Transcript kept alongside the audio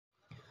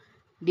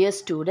Dear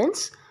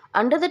students,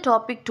 under the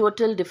topic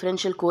total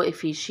differential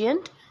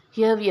coefficient,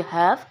 here we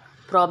have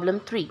problem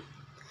 3.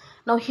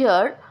 Now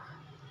here,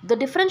 the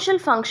differential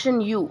function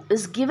u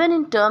is given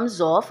in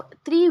terms of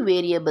 3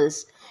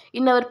 variables.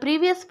 In our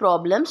previous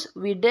problems,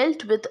 we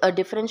dealt with a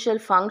differential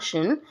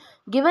function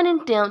given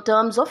in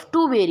terms of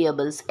 2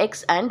 variables,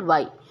 x and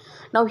y.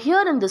 Now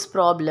here in this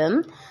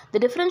problem, the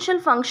differential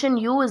function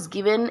u is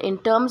given in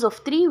terms of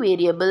 3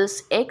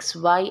 variables, x,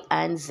 y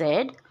and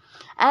z,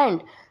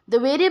 and the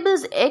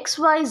variables x,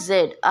 y,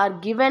 z are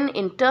given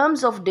in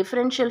terms of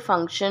differential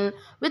function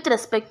with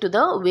respect to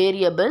the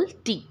variable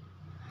t.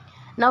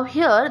 Now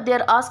here they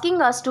are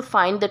asking us to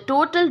find the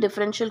total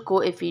differential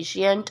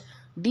coefficient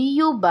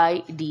du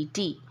by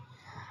dt.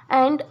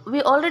 And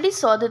we already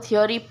saw the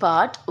theory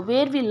part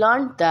where we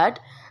learned that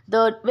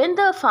when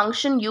the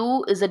function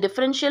u is a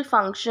differential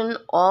function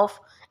of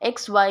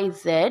x, y,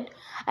 z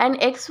and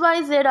x,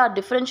 y, z are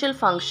differential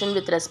function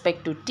with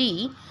respect to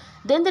t,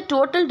 then the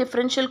total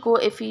differential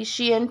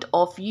coefficient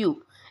of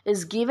u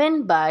is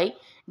given by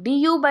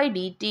du by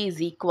dt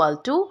is equal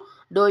to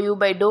dou u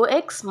by dou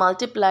x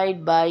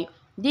multiplied by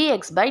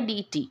dx by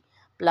dt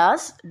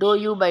plus dou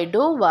u by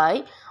dou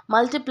y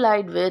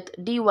multiplied with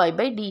dy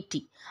by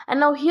dt. And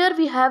now here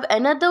we have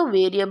another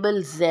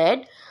variable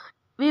z.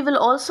 We will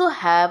also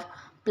have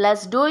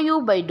plus dou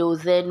u by dou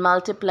z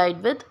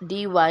multiplied with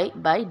dy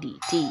by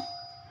dt.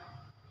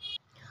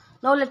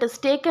 Now let us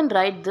take and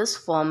write this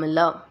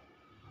formula.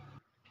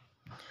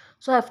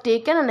 So I have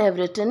taken and I have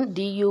written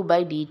du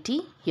by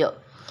dt here.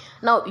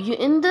 Now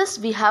in this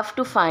we have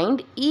to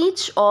find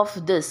each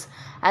of this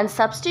and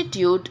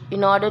substitute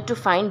in order to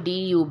find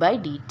du by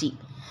dt.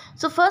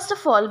 So first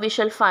of all we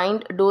shall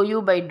find dou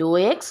u by dou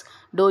x,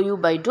 dou u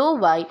by dou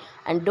y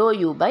and dou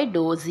u by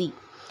dou z.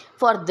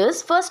 For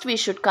this first we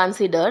should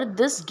consider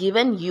this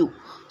given u.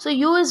 So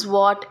u is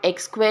what?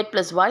 X squared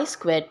plus y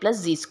squared plus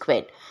z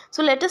squared.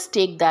 So let us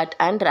take that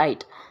and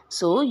write.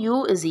 So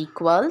u is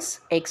equals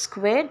x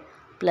squared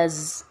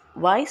plus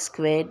y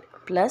squared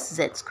plus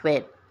z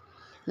squared.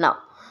 Now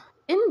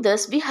in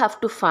this we have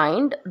to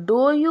find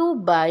dou u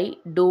by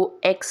dou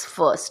x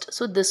first.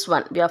 So this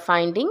one we are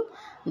finding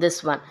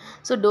this one.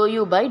 So dou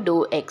u by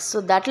dou x. So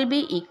that will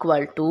be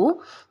equal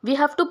to, we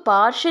have to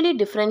partially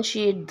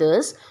differentiate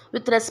this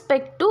with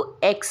respect to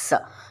x.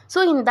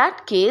 So in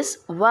that case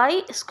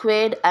y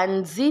squared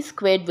and z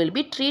squared will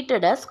be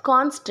treated as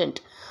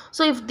constant.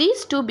 So if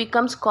these two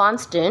becomes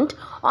constant,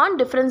 on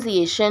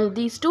differentiation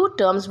these two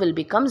terms will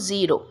become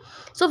 0.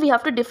 So we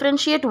have to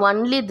differentiate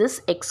only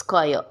this x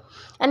square.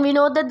 And we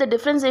know that the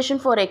differentiation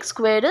for x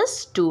squared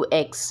is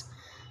 2x.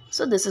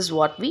 So this is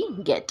what we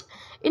get.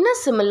 In a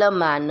similar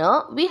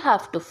manner, we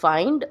have to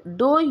find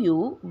dou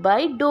u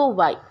by dou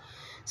y.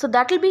 So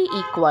that will be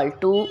equal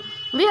to,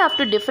 we have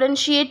to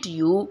differentiate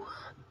u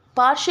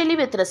partially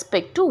with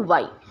respect to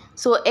y.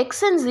 So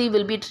x and z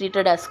will be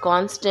treated as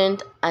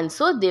constant and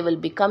so they will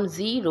become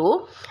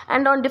 0,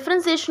 and on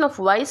differentiation of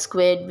y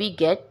squared we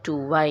get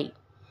 2y.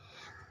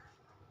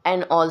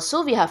 And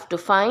also we have to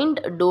find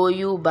dou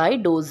u by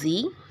dou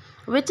z,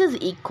 which is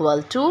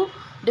equal to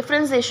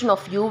differentiation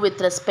of u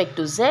with respect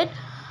to z,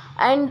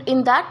 and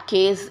in that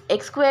case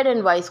x squared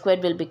and y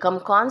squared will become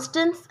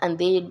constants and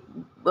they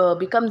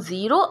become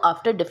 0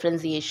 after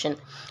differentiation,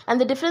 and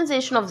the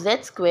differentiation of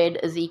z squared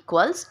is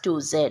equals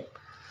to z.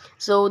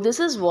 So this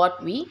is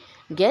what we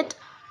get,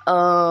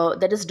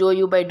 that is dou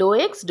u by dou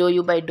x, dou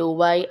u by dou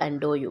y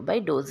and dou u by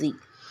dou z.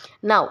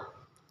 Now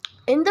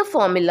in the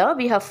formula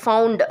we have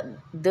found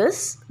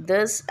this,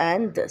 this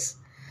and this.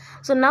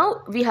 So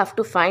now we have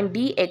to find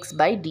dx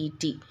by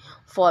dt,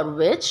 for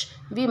which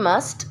we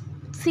must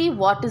see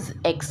what is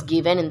x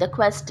given in the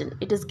question.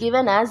 It is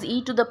given as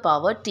e to the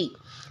power t.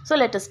 So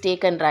let us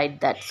take and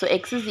write that. So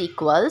x is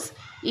equals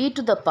e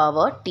to the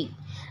power t.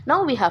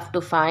 Now we have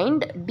to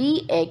find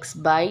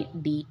dx by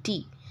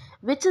dt,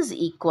 which is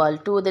equal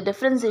to the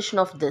differentiation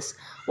of this.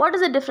 What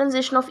is the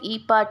differentiation of e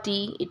power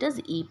t? It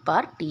is e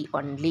power t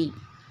only.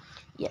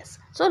 Yes.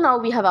 So now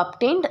we have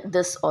obtained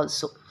this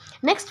also.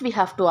 Next we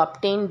have to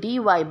obtain dy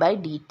by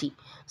dt.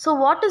 So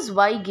what is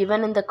y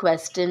given in the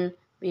question?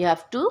 We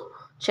have to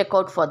check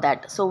out for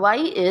that. So y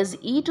is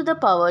e to the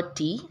power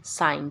t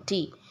sin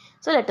t.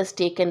 So let us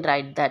take and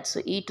write that.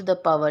 So e to the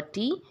power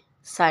t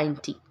sin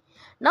t.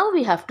 Now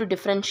we have to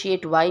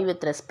differentiate y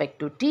with respect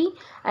to t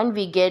and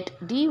we get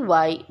dy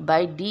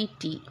by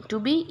dt to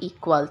be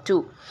equal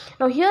to.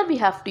 Now here we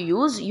have to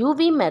use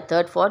UV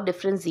method for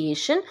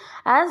differentiation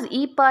as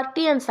e power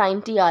t and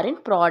sin t are in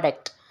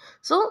product.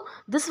 So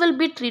this will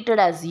be treated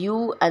as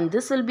u and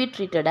this will be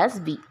treated as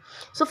v.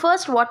 So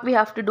first what we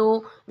have to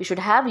do, we should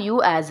have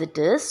u as it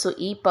is, so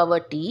e power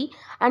t,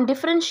 and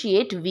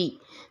differentiate v.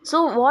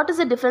 So what is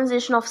the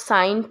differentiation of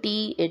sin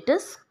t? It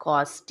is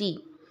cos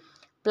t.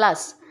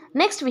 Plus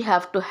next we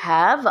have to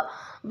have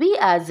v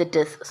as it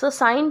is. So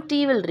sin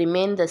t will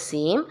remain the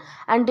same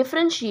and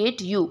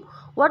differentiate u.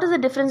 What is the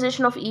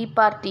differentiation of e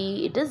power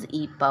t? It is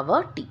e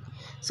power t.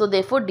 So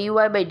therefore dy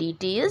by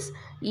dt is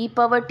e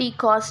power t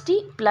cos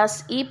t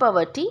plus e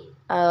power t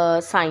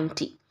sin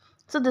t.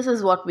 So this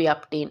is what we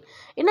obtain.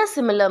 In a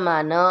similar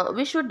manner,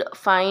 we should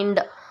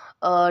find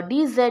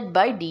dz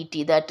by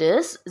dt. That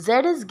is, z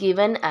is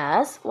given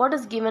as, what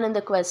is given in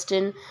the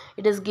question?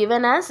 It is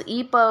given as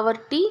e power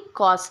t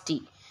cos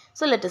t.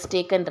 So let us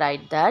take and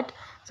write that.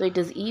 So it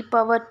is e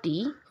power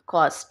t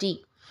cos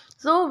t.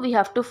 So we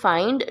have to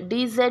find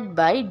dz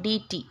by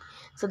dt.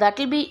 So that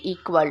will be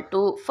equal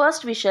to,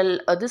 first we shall,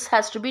 this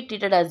has to be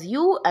treated as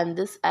u and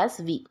this as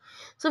v.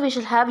 So we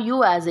shall have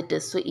u as it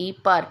is. So e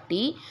power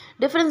t,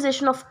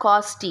 differentiation of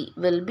cos t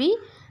will be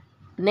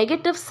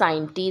negative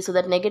sine t. So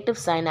that negative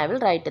sign I will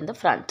write in the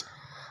front.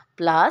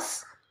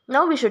 Plus,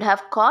 now we should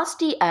have cos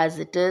t as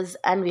it is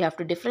and we have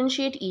to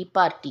differentiate e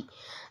power t.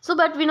 So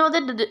but we know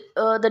that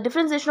the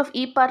differentiation of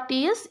e power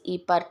t is e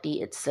power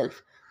t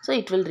itself. So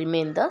it will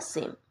remain the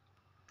same.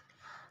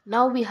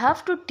 Now we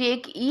have to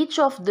take each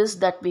of this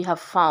that we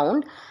have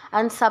found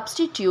and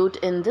substitute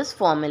in this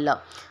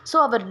formula.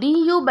 So our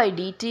du by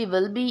dt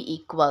will be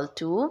equal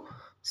to,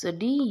 so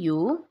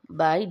du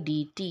by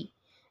dt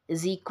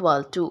is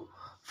equal to,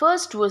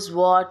 first was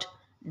what?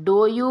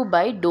 Dou u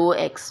by dou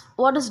x.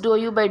 What is dou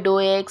u by dou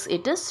x?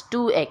 It is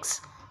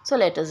 2x. So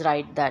let us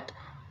write that.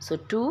 So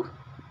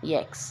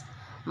 2x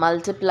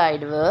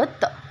multiplied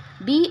with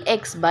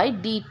dx by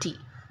dt.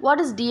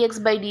 What is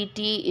dx by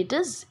dt? It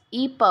is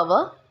e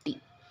power t.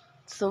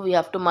 So we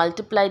have to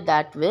multiply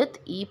that with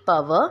e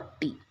power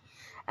t.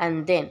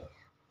 And then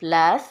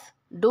plus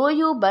dou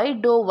u by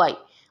dou y.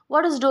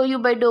 What is dou u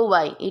by dou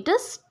y? It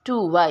is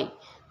 2y.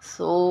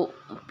 So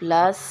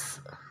plus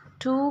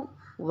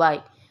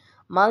 2y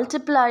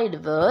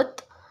multiplied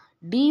with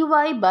dy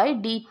by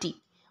dt.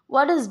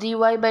 What is dy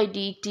by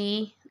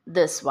dt?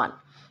 This one.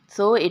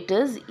 So it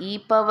is e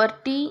power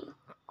t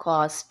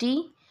cos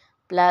t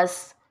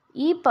plus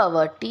e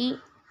power t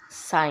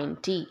sin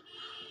t.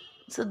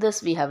 So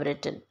this we have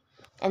written.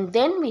 And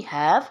then we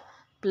have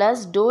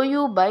plus dou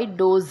u by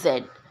dou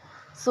z.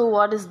 So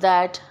what is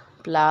that?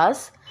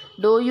 Plus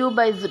dou u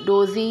by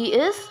dou z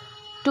is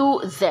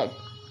 2z.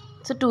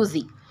 So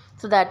 2z.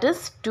 So that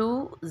is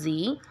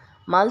 2z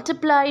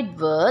multiplied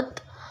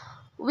with,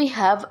 we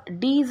have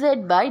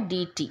dz by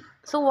dt.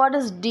 So what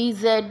is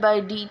dz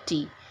by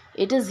dt?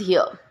 It is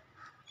here.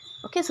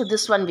 Okay, so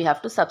this one we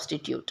have to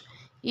substitute.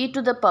 E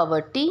to the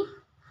power t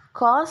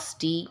cos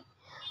t.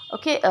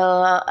 Okay,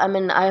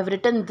 I have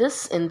written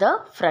this in the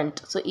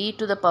front. So e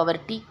to the power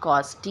t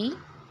cos t.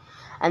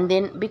 And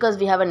then because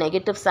we have a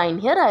negative sign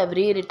here, I have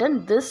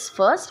rewritten this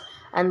first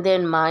and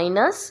then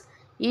minus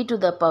e to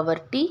the power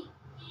t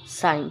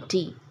sin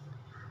t.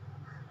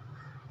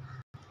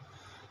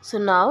 So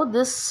now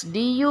this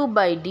du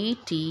by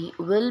dt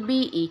will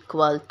be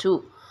equal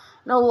to,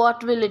 now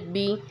what will it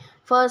be?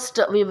 First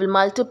we will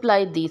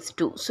multiply these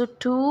two. So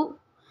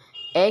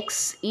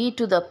 2x e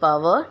to the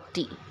power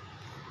t.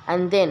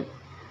 And then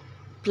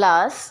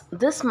plus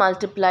this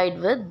multiplied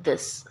with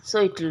this.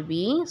 So it will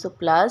be, so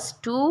plus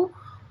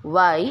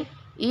 2y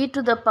e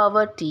to the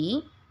power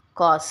t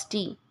cos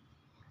t.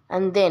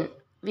 And then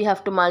we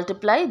have to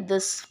multiply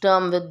this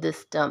term with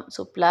this term.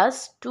 So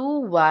plus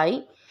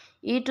 2y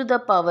e to the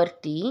power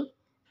t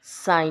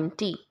sin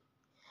t.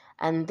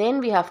 And then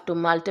we have to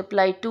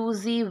multiply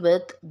 2z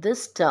with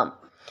this term.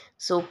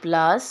 So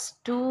plus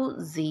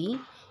 2z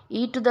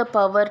e to the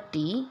power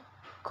t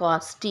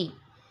cos t.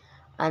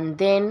 And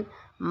then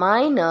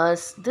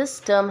minus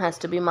this term has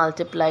to be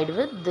multiplied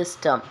with this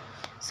term.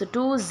 So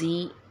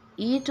 2z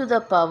e to the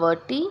power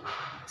t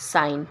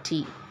sin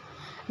t.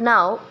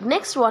 Now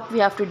next what we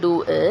have to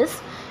do is,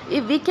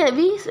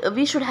 if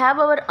we should have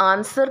our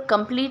answer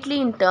completely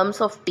in terms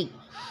of t.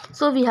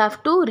 So we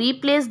have to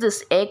replace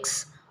this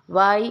x,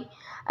 y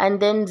and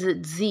then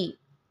z.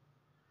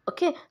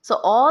 Okay, so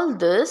all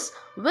this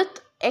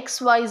with x,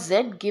 y,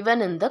 z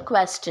given in the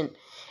question.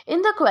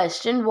 In the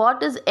question,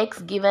 what is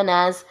x given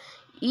as?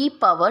 E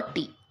power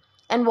t.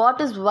 And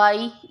what is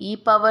y? E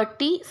power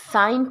t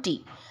sin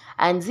t.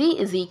 And z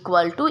is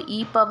equal to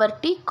e power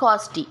t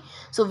cos t.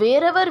 So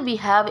wherever we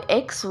have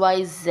x,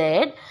 y,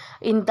 z,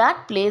 in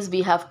that place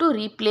we have to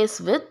replace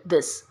with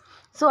this.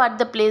 So at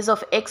the place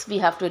of x we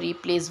have to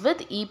replace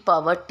with e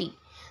power t.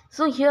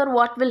 So here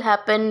what will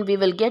happen? We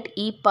will get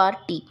e power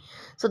t.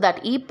 So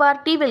that e power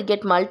t will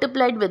get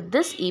multiplied with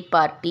this e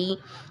power t,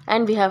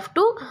 and we have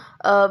to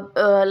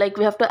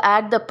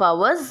add the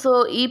powers.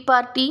 So e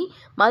power t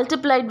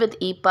multiplied with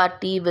e power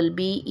t will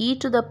be e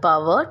to the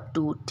power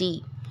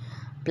 2t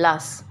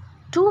plus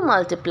 2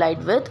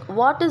 multiplied with,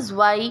 what is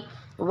y?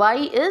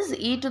 Y is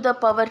e to the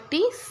power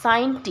t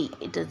sin t.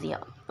 It is here.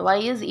 Y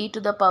is e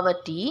to the power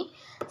t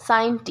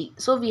sin t.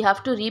 So we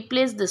have to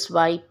replace this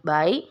y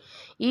by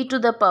e to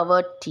the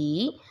power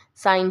t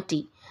sin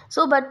t.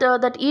 So but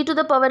that e to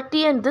the power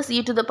t and this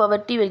e to the power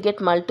t will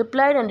get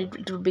multiplied and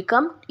it will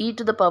become e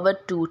to the power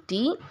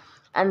 2t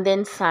and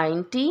then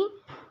sin t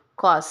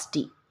cos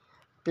t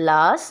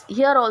plus,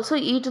 here also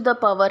e to the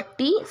power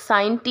t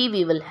sin t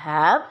we will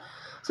have.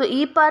 So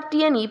e power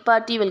t and e power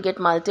t will get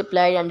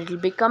multiplied and it will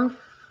become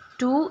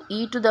 2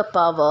 e to the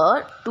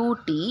power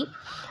 2t,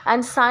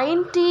 and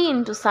sin t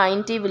into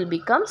sin t will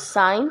become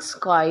sin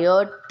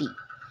squared t.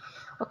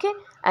 Okay,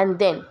 and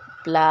then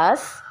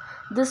plus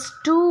this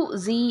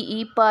 2z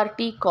e power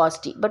t cos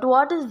t. But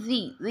what is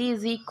z? Z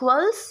is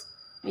equals,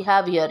 we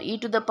have here e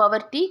to the power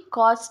t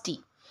cos t.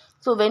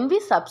 So when we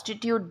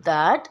substitute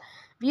that,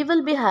 we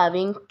will be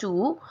having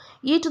 2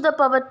 e to the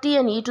power t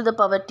and e to the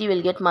power t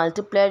will get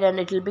multiplied and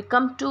it will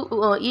become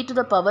 2 e to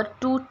the power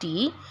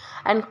 2t,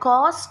 and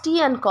cos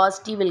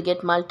t will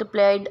get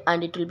multiplied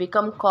and it will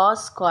become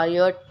cos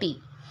square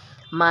t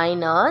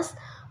minus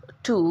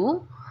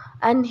 2,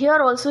 and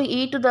here also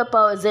e to the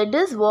power z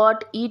is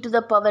what? E to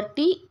the power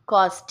t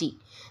cos t.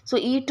 So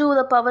e to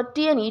the power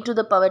t and e to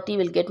the power t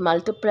will get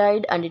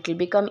multiplied and it will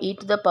become e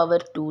to the power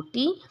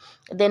 2t.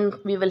 Then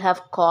we will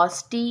have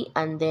cos t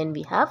and then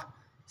we have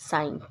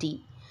sin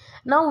t.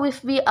 Now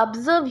if we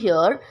observe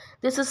here,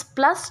 this is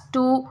plus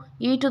 2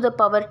 e to the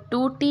power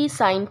 2t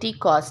sin t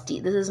cos t.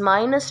 This is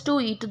minus 2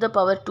 e to the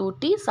power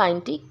 2t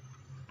sin t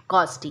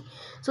cos t.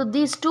 So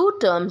these two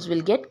terms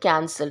will get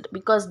cancelled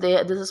because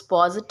this is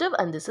positive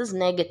and this is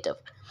negative.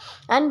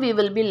 And we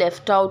will be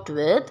left out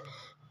with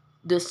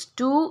this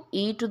 2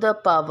 e to the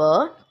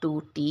power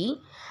 2t,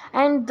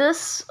 and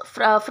this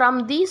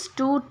from these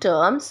two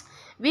terms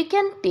we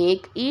can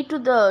take 2 e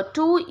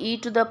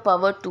to the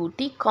power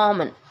 2t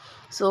common.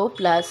 So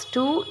plus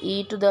 2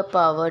 e to the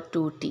power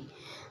 2t.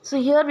 So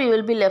here we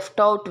will be left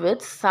out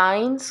with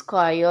sin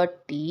square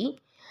t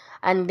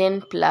and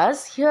then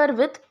plus here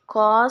with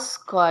cos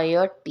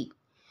square t.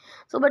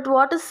 So but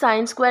what is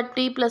sin square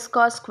t plus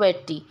cos square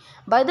t?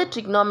 By the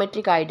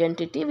trigonometric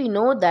identity we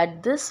know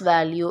that this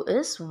value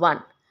is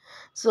 1.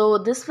 So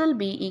this will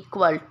be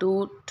equal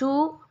to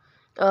 2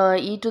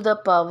 e to the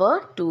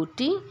power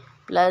 2t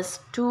plus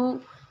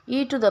 2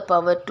 e to the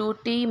power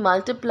 2t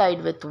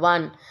multiplied with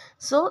 1.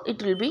 So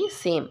it will be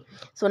same.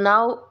 So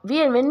now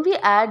when we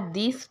add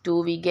these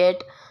two, we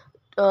get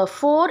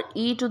 4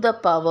 e to the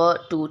power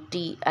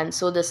 2t, and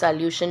so the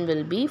solution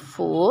will be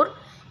 4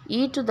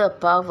 e to the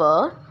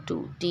power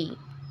 2t.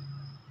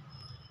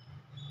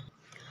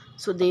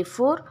 So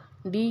therefore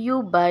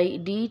du by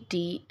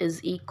dt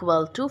is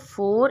equal to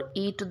 4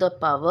 e to the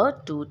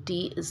power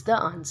 2t is the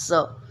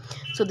answer.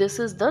 So this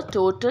is the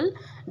total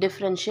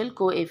differential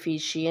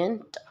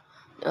coefficient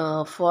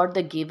for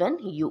the given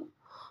u.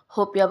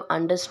 Hope you have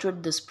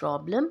understood this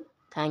problem.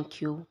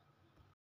 Thank you.